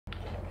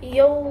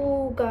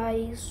Yo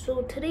guys,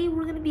 so today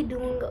we're gonna be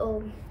doing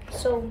today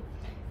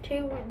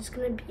it's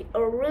gonna be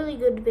a really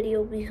good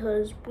video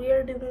because we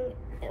are doing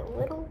a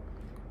little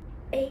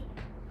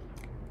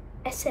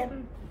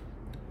ASMR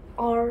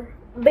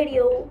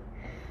video.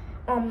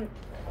 I'm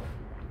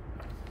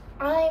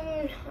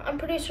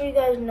pretty sure you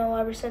guys know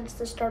ever since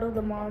the start of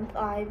the month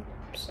I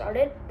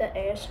started the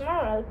ASMR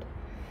out.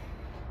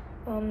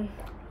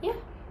 Yeah,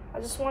 I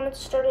just wanted to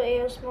start an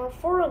ASMR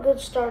for a good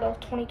start of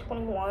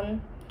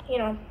 2021. You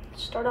know,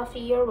 start off a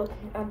year with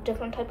a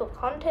different type of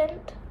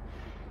content.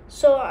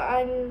 So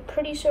I'm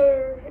pretty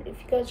sure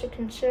if you guys are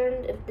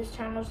concerned if this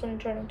channel is going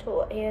to turn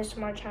into an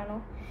ASMR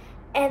channel.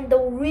 And the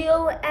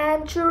real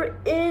answer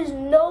is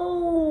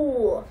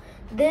no.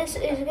 This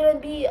is going to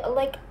be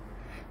like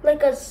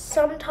this is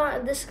going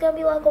to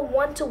be like a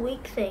once a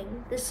week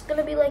thing. This is going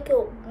to be like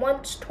a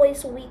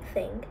twice a week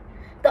thing.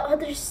 The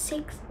other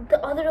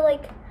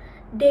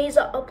days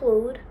I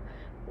upload,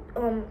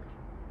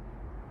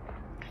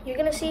 you're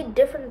gonna see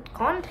different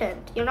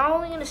content. You're not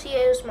only gonna see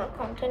ASMR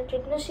content,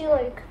 you're gonna see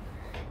like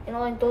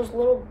those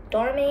little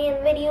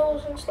Darman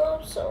videos and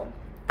stuff. So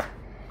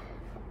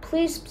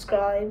please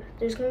subscribe.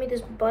 There's gonna be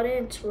this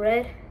button, it's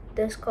red,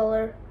 this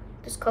color,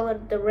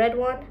 the red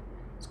one.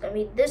 It's gonna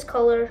be this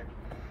color.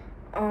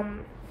 It's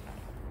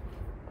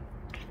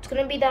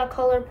gonna be that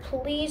color.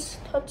 Please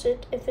touch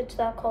it if it's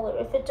that color.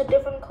 If it's a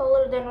different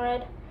color than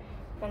red,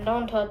 then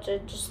don't touch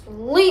it. Just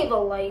leave a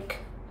like.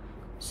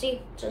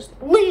 See, just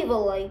leave a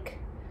like.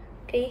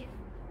 Okay,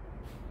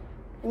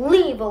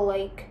 leave a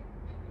like.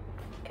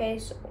 Okay,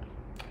 so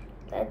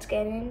let's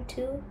get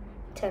into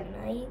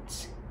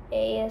tonight's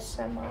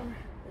ASMR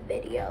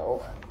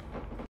video.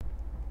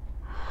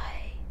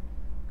 Hi.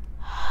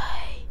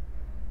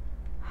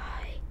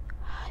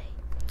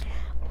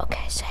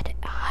 Okay, I said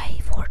hi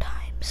 4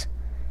 times,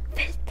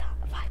 5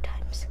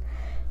 times.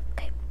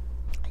 Okay,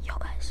 yo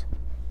guys,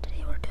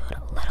 today we're doing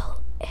a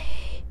little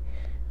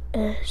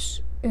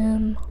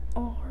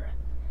ASMR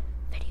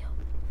video.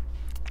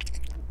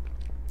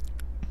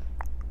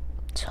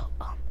 So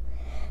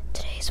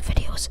today's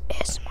video is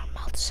ASMR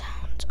mouth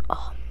sounds.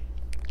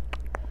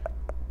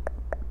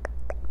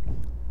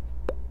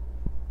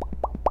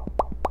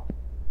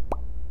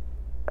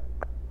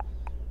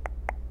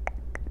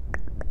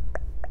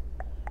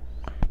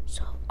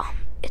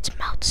 It's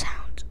mouth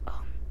sounds.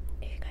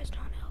 If you guys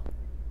don't know,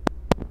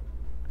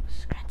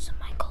 scratch the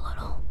mic a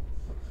little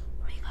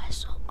for you guys.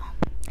 So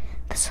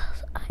this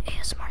is an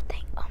ASMR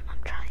thing. I'm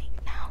trying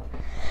now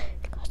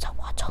because I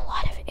watch a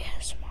lot of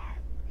ASMR.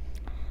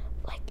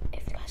 Like,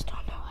 if you guys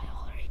don't know, I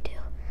already do.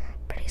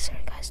 Pretty sure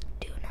you guys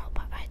do know,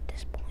 but at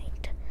this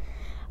point,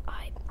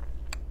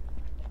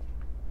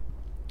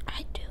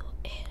 I do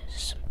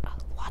is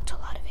watch a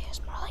lot of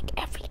ASMR like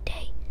every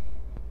day,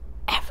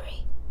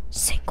 every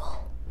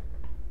single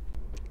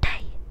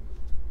day.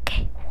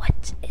 Okay,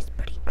 what is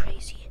pretty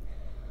crazy?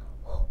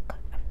 Oh God.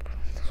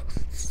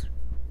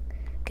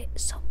 Okay,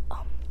 so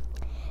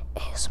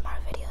ASMR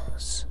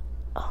videos.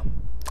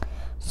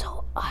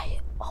 So I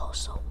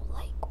also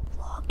like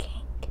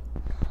vlogging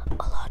a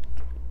lot.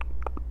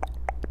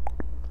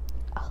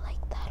 I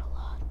like that a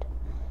lot.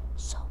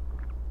 So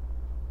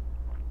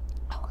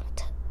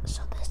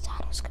so this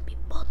channel is gonna be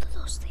both of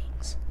those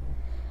things.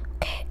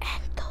 Okay,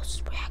 and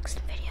those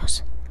reaction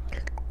videos.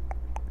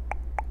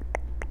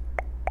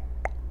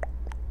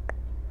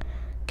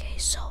 Okay,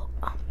 so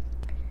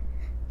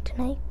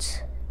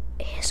tonight's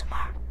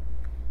ASMR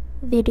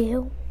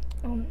video,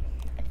 I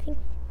think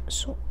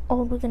so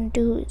all we're gonna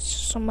do is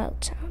some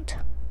mouth sound.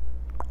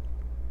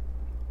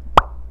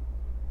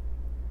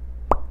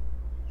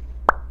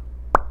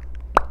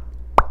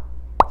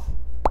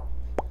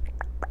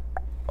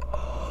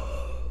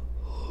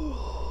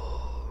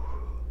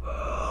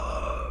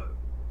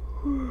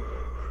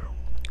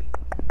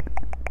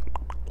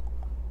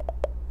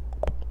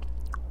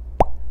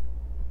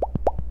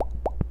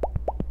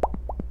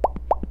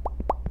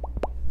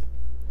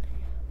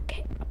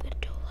 Okay, I'm gonna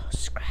do a little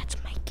scratch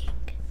mic.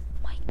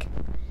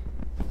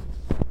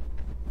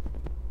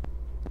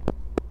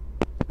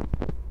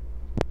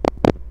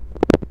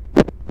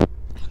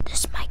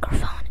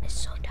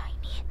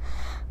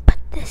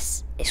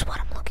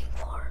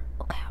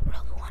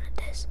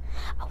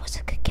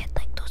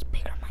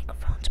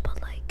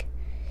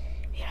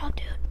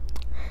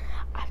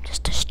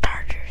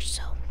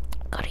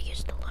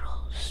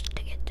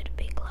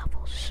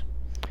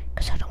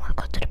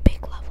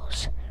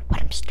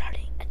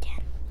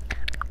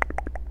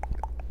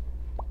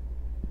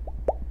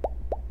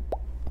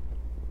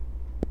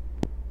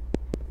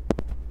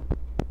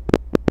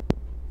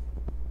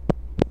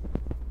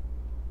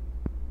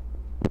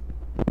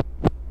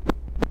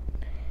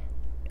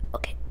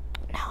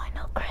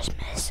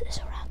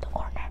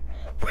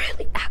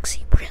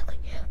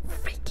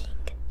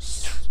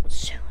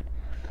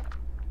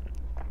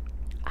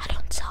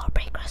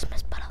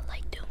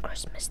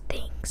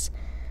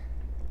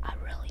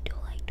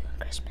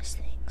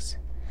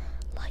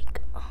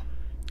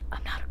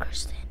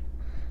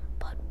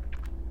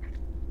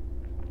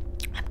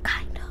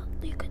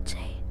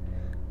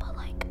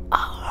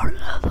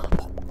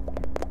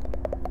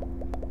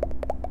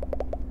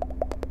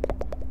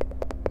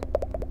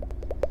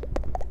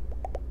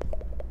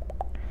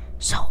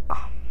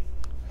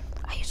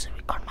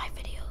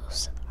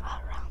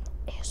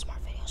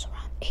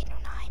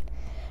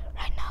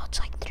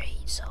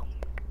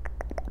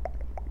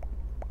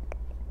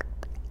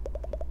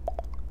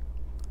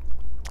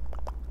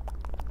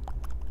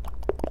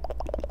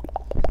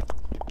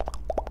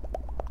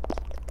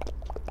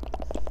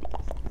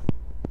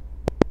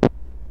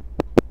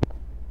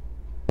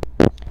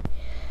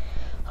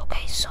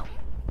 so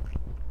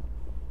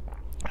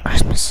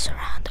Christmas is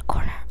around the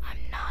corner. I'm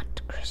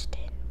not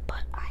Christian,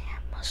 but I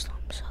am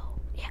Muslim, so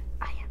yeah,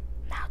 I am.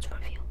 Now it's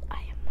revealed,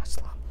 I am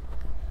Muslim.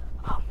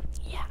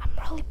 Yeah, I'm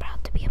really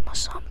proud to be a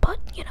Muslim, but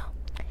you know,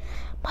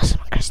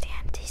 Muslim and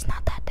Christianity is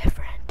not that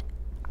different.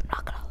 I'm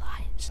not gonna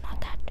lie, it's not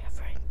that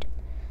different.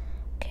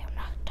 Okay, I'm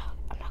not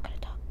gonna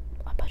talk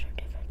about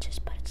the differences,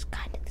 but it's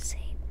kind of the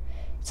same.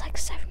 It's like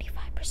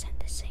 75%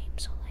 the same,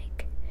 so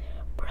like,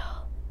 bro.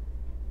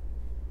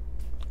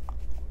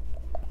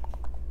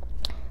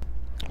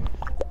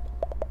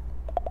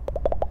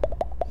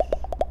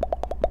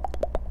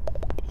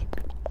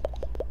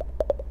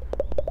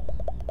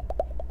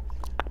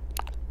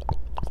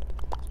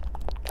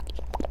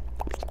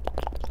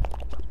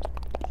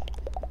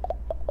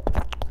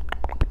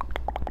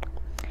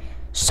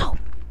 So,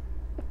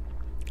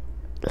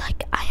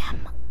 like, I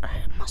am a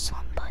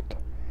Muslim, but,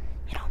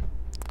 you know,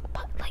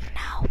 but, like,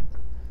 now,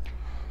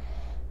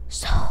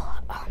 so,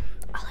 I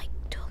like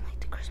doing, like,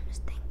 the Christmas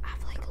thing. I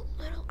have, like, a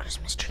little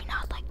Christmas tree,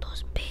 not, like,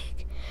 those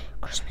big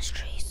Christmas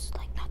trees,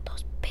 like, not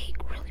those big,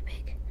 really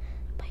big,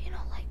 but, you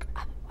know, like,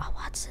 I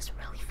watched this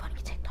really funny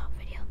TikTok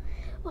video.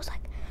 It was,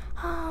 like,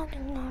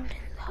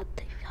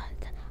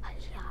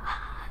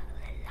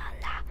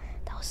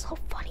 that was so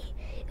funny.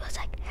 It was,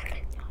 like,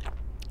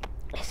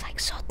 it's like,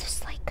 so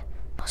this like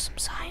Muslim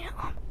sign,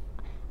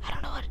 I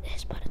don't know what it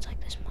is, but it's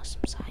like this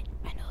Muslim sign.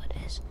 I know it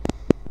is.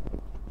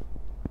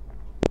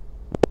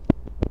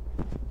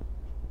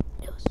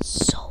 It was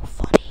so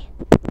funny.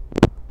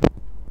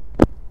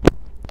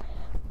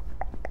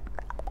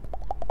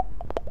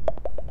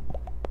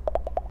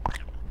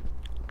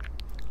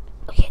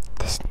 Okay,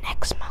 this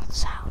next mouth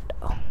sound,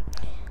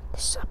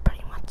 this is a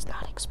pretty much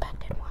not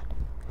expected one,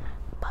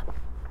 but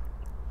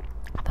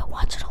I've been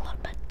watching a little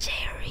bit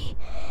Jerry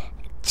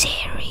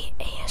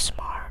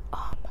ASMR.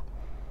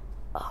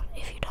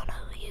 If you don't know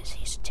who he is,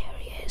 he's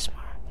Jerry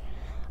ASMR.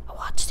 I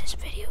watched this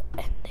video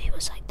and he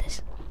was like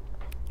this.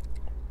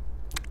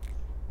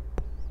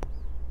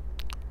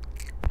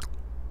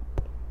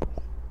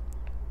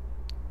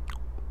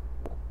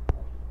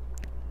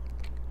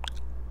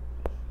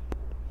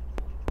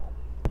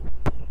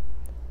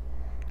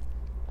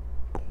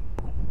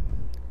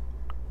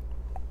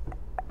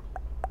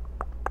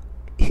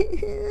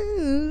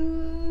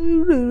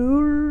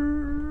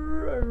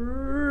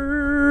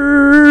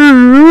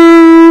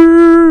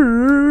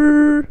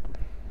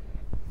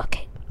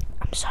 Okay,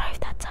 I'm sorry if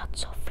that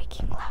sounds so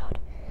freaking loud.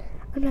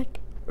 I'm like,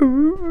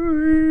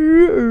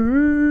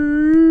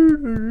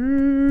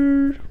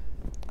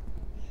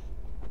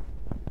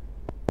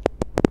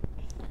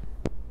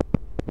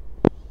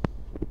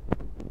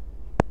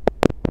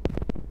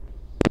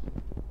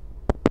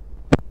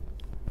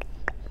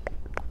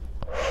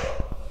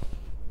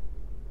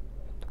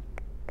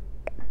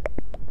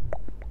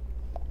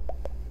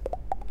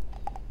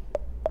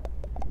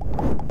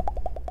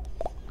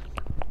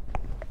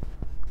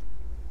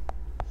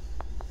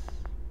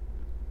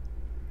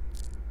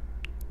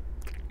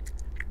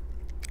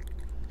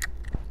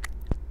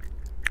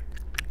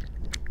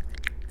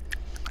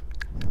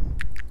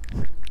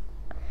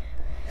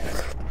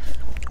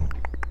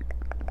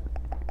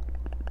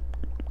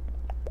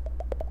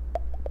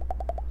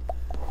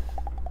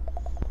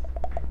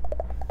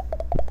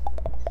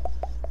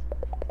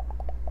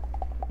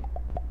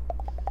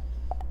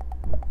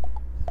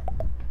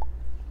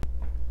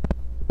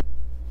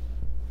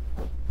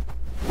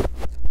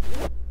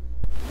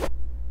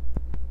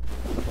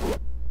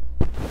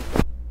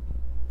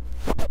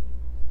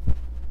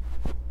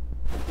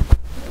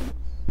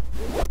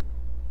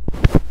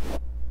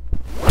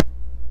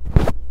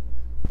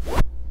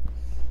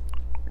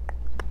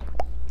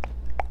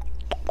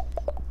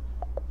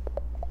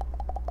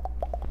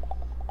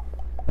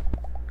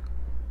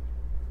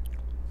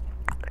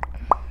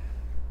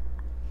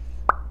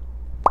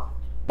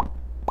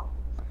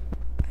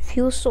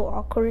 feels so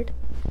awkward.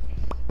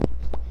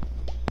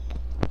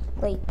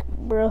 Like,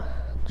 bruh,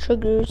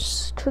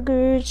 triggers.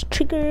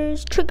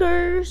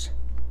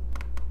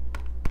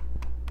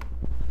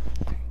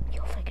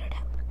 You'll figure it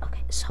out.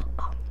 Okay, so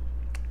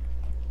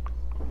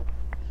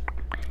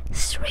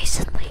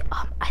recently,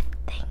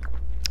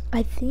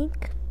 I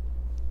think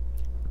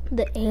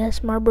the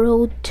ASMR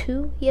Bro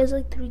 2, he has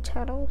like 3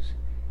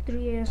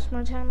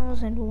 ASMR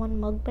channels and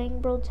 1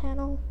 Mukbang Bro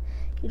channel.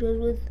 He does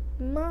with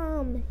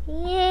Mom. Yay!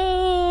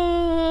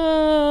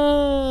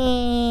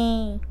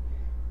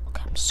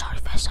 Okay, I'm sorry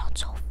if I sound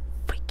so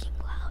freaking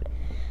loud.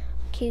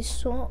 Okay,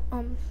 so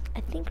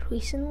I think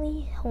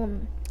recently, I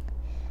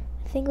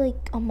think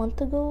like a month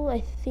ago,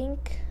 I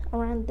think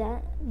around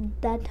that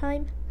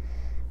time,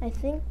 I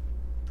think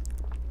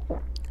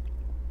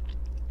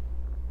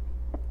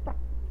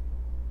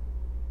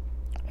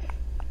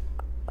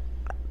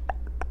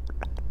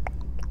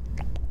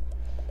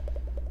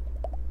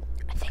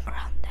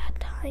around that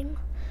time,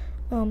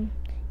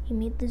 he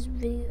made this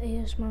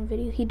ASMR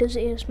video. He does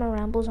ASMR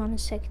rambles on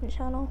his 2nd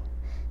channel.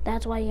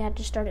 That's why he had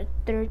to start a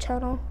 3rd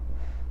channel.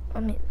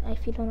 I mean,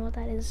 if you don't know what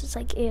that is, it's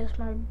like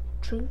ASMR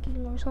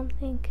drinking or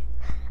something.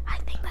 I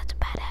think that's a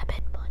bad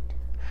habit, but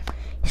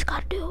he's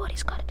got do what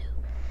he's gotta do.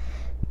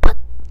 But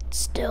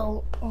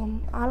still,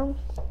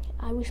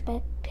 I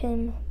respect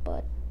him,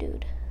 but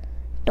dude,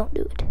 don't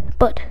do it.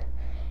 But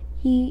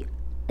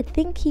I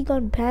think he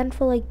got banned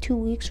for like 2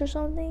 weeks or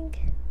something.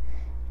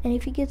 And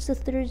if he gets the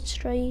 3rd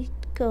strike,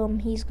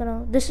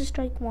 this is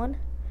strike 1.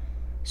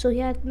 So he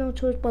had no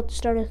choice but to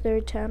start a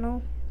 3rd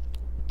channel.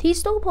 He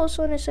still posts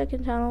on his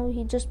 2nd channel,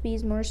 he just be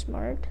more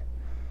smart.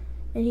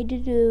 And he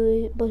did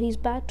do it, but he's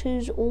back to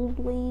his old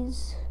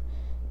ways,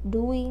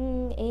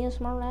 doing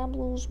ASMR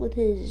rabbles with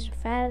his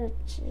fat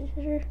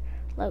sister.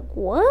 Like,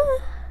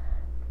 what?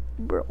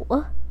 Bro,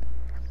 what?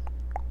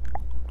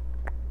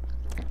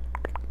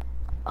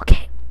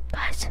 Okay,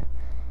 guys,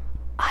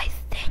 I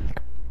think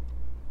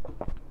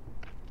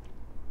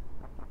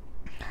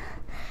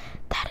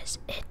that is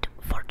it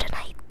for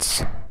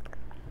tonight's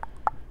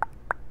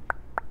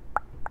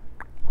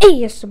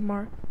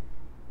ASMR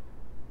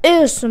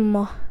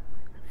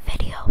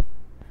video.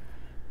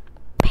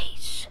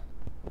 Peace.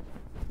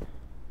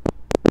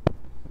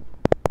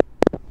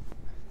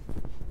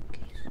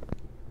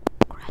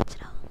 Scratch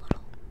it out a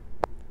little.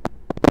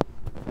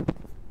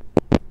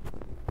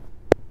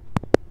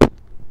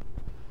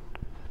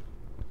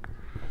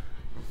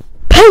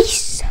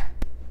 Peace.